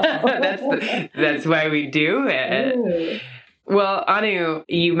 That's why we do it. Ooh. Well, Anu,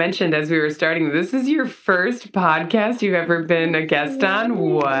 you mentioned as we were starting, this is your first podcast you've ever been a guest on.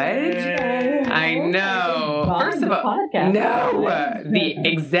 What? I know. First of all, no, the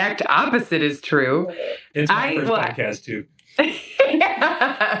exact opposite is true. It's my first podcast too.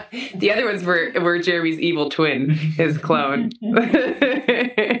 The other ones were Jeremy's evil twin, his clone.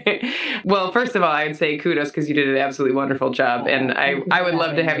 Well, first of all, I'd say kudos because you did an absolutely wonderful job. And I would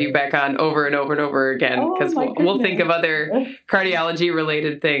love to have you back on over and over and over again because we'll think of other cardiology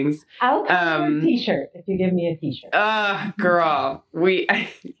related things. I'll come with a t-shirt if you give me a t-shirt. Girl,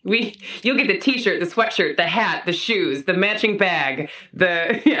 you'll get the t-shirt, the sweatshirt, the hat, the shoes, the matching bag,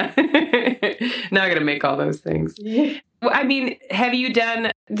 yeah. Now I got to make all those things. Well, I mean, have you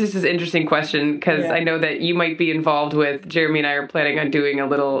done, this is an interesting question because I know that you might be involved with, Jeremy and I are planning on doing a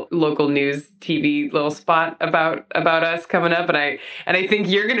little local news TV little spot about us coming up. And I think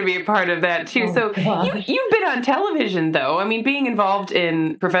you're going to be a part of that too. Oh, so you've been on television though. I mean, being involved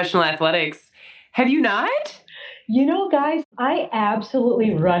in professional athletics, have you not? Guys, I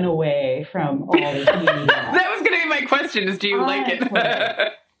absolutely run away from all this media. That was going to be my question is, do you like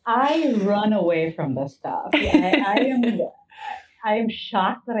it? I run away from this stuff. I I'm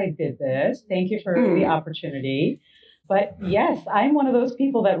shocked that I did this. Thank you for the opportunity. But yes, I'm one of those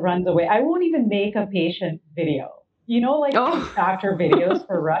people that runs away. I won't even make a patient video. Like doctor videos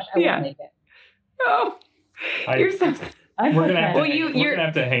for Rush, I won't make it. Oh, you're so... We're gonna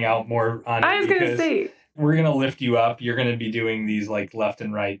have to hang out more on it. I was gonna say, we're gonna lift you up. You're gonna be doing these like left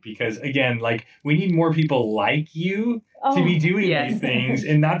and right because again, like we need more people like you to be doing these things,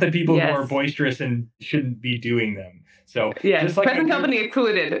 and not the people who are boisterous and shouldn't be doing them. So just like present company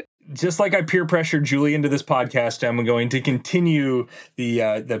included. Just like I peer pressured Julie into this podcast, I'm going to continue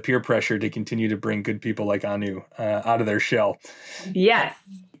the peer pressure to continue to bring good people like Anu out of their shell. Yes.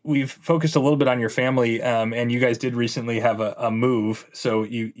 We've focused a little bit on your family, and you guys did recently have a move. So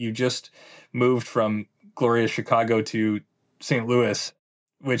you just moved from glorious Chicago to St. Louis,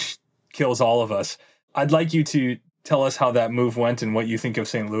 which kills all of us. I'd like you to tell us how that move went and what you think of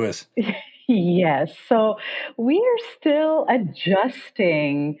St. Louis. Yes. So we are still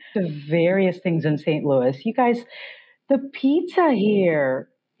adjusting to various things in St. Louis. You guys, the pizza here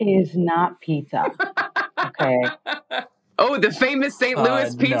is not pizza. Okay. Oh, the famous St.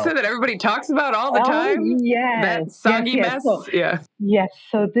 Louis pizza that everybody talks about all the time? Yes. That soggy mess? So, yes.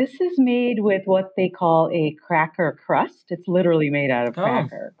 So this is made with what they call a cracker crust. It's literally made out of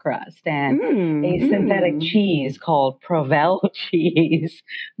cracker crust and a synthetic cheese called Provel cheese.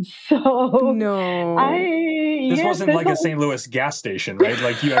 So this wasn't like a St. Louis gas station, right?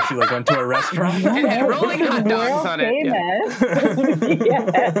 Like you actually went to a restaurant. It had rolling hot dogs on it. Yes.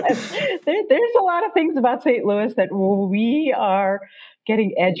 There's a lot of things about St. Louis that we are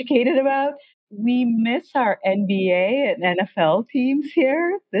getting educated about. We miss our NBA and NFL teams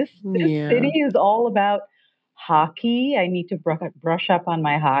here. This city is all about hockey. I need to brush up on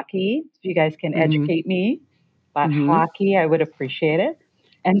my hockey. If you guys can educate me about hockey, I would appreciate it.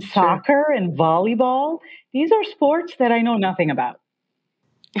 And soccer and volleyball. These are sports that I know nothing about.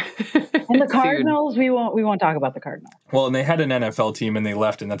 And the Cardinals, we won't talk about the Cardinals. Well, and they had an NFL team and they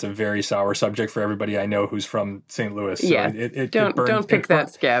left, and that's a very sour subject for everybody I know who's from St. Louis. So don't pick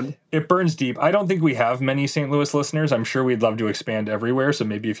that scab. It burns deep. I don't think we have many St. Louis listeners. I'm sure we'd love to expand everywhere. So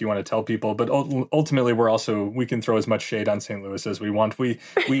maybe if you want to tell people, but ultimately we can throw as much shade on St. Louis as we want. We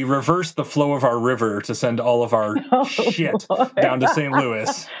reverse the flow of our river to send all of our shit down to St.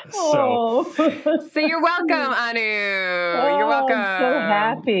 Louis. So you're welcome, Anu. You're welcome. I'm so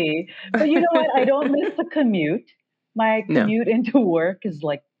happy. But you know what? I don't miss the commute. My commute into work is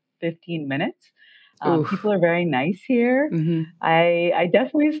like 15 minutes. People are very nice here. I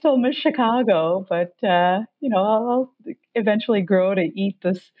definitely still miss Chicago, but I'll eventually grow to eat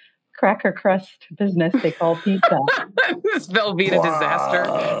this cracker crust business they call pizza. This Velveeta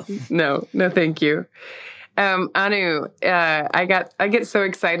disaster. No, thank you. Anu, I get so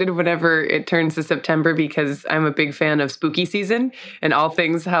excited whenever it turns to September because I'm a big fan of spooky season and all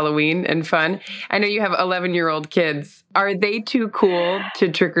things Halloween and fun. I know you have 11-year-old kids. Are they too cool to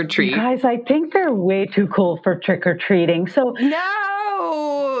trick or treat? Guys, I think they're way too cool for trick or treating. So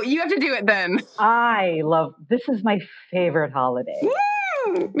no, you have to do it then. This is my favorite holiday.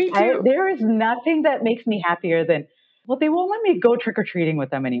 Me too. There is nothing that makes me happier than, they won't let me go trick or treating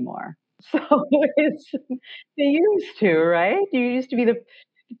with them anymore. So they used to, right? You used to be the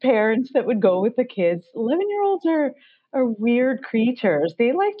parents that would go with the kids. 11-year-olds are weird creatures.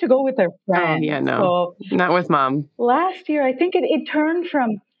 They like to go with their friends. Oh, yeah, no. So not with mom. Last year, I think it turned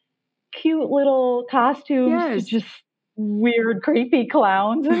from cute little costumes to just weird, creepy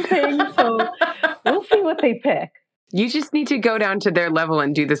clowns and things. So we'll see what they pick. You just need to go down to their level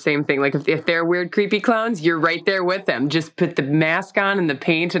and do the same thing. Like if they're weird, creepy clowns, you're right there with them. Just put the mask on and the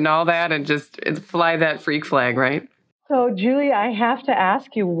paint and all that and just fly that freak flag, right? So, Julie, I have to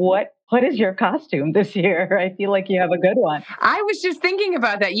ask you, what is your costume this year? I feel like you have a good one. I was just thinking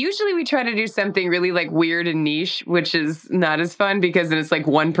about that. Usually we try to do something really like weird and niche, which is not as fun because then it's like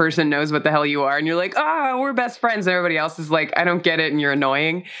one person knows what the hell you are and you're like, we're best friends. And everybody else is like, I don't get it and you're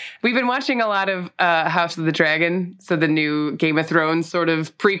annoying. We've been watching a lot of House of the Dragon, so the new Game of Thrones sort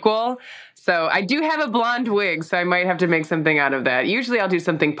of prequel. So I do have a blonde wig, so I might have to make something out of that. Usually I'll do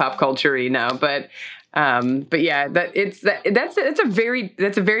something pop culture-y now, but yeah, that's a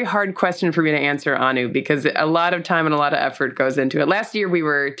very hard question for me to answer, Anu, because a lot of time and a lot of effort goes into it. Last year we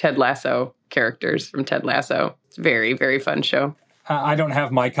were Ted Lasso characters from Ted Lasso. It's a very, very fun show. I don't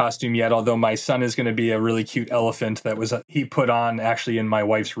have my costume yet, although my son is going to be a really cute elephant that he put on actually in my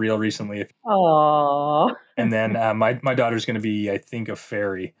wife's reel recently. Aww. And then my daughter's going to be, I think, a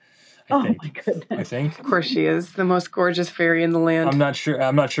fairy. My goodness. I think. Of course she is. The most gorgeous fairy in the land. I'm not sure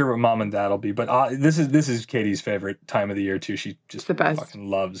what mom and dad will be, but this is Katie's favorite time of the year too. She just fucking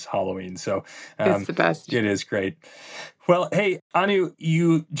loves Halloween. So it's the best. It is great. Well, hey, Anu,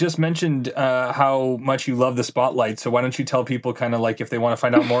 you just mentioned how much you love the spotlight. So why don't you tell people kind of like if they want to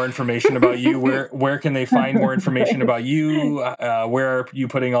find out more information about you, where can they find more information about you? Where are you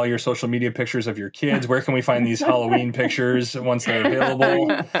putting all your social media pictures of your kids? Where can we find these Halloween pictures once they're available?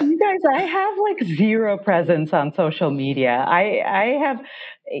 You guys, I have like zero presence on social media. I have,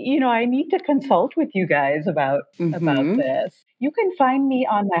 I need to consult with you guys about this. You can find me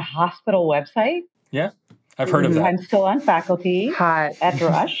on my hospital website. Yeah. I've heard of that. I'm still on faculty Hot. at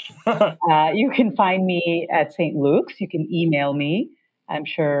Rush. You can find me at St. Luke's. You can email me. I'm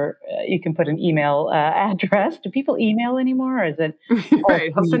sure you can put an email address. Do people email anymore, or is it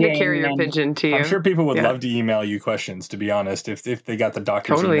right? I'll send a carrier pigeon to you. I'm sure people would love to email you questions, to be honest, if they got the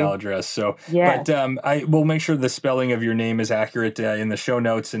doctor's email address. So, but I will make sure the spelling of your name is accurate in the show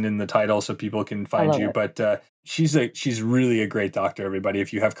notes and in the title, so people can find you. But she's really a great doctor, everybody.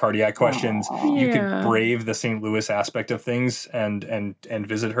 If you have cardiac questions, you could brave the St. Louis aspect of things and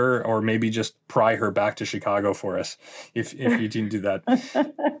visit her, or maybe just pry her back to Chicago for us if you can do that.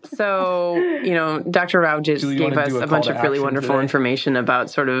 So, Dr. Rao just gave us a bunch of really wonderful information about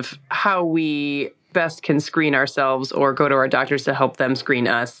sort of how we best can screen ourselves or go to our doctors to help them screen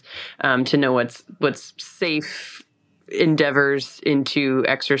us, to know what's safe endeavors into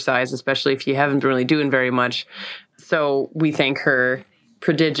exercise, especially if you haven't been really doing very much. So we thank her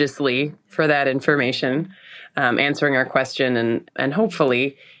prodigiously for that information, answering our question and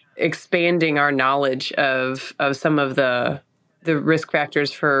hopefully expanding our knowledge of some of the risk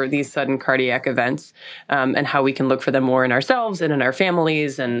factors for these sudden cardiac events, and how we can look for them more in ourselves and in our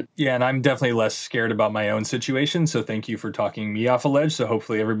families. And I'm definitely less scared about my own situation. So thank you for talking me off a ledge. So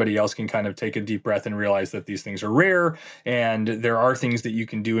hopefully everybody else can kind of take a deep breath and realize that these things are rare and there are things that you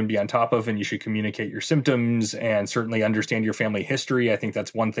can do and be on top of, and you should communicate your symptoms and certainly understand your family history. I think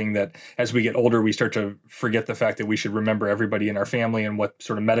that's one thing that as we get older, we start to forget the fact that we should remember everybody in our family and what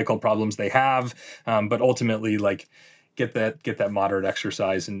sort of medical problems they have. But ultimately, like, get that moderate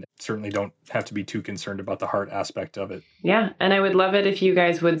exercise, and certainly don't have to be too concerned about the heart aspect of it. Yeah. And I would love it if you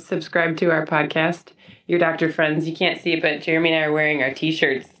guys would subscribe to our podcast, Your Doctor Friends. You can't see it, but Jeremy and I are wearing our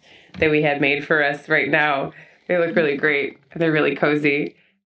t-shirts that we had made for us right now. They look really great. They're really cozy.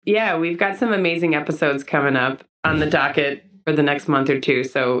 Yeah, we've got some amazing episodes coming up on the docket for the next month or two.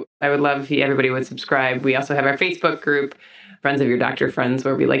 So I would love if everybody would subscribe. We also have our Facebook group, Friends of Your Doctor Friends,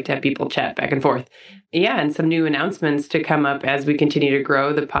 where we like to have people chat back and forth. Yeah, and some new announcements to come up as we continue to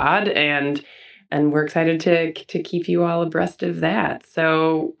grow the pod, and we're excited to keep you all abreast of that.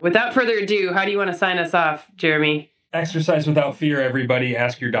 So without further ado, how do you want to sign us off, Jeremy? Exercise without fear, everybody.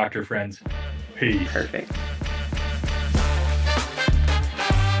 Ask your doctor friends. Peace. Perfect.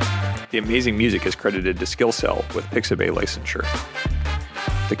 The amazing music is credited to SkillCell with Pixabay licensure.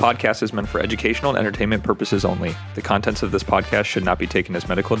 The podcast is meant for educational and entertainment purposes only. The contents of this podcast should not be taken as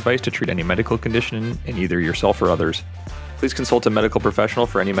medical advice to treat any medical condition in either yourself or others. Please consult a medical professional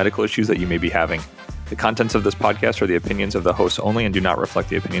for any medical issues that you may be having. The contents of this podcast are the opinions of the hosts only and do not reflect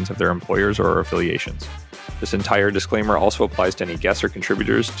the opinions of their employers or affiliations. This entire disclaimer also applies to any guests or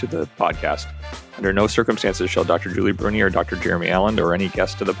contributors to the podcast. Under no circumstances shall Dr. Julie Bruni or Dr. Jeremy Allen or any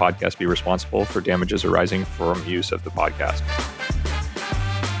guest to the podcast be responsible for damages arising from use of the podcast.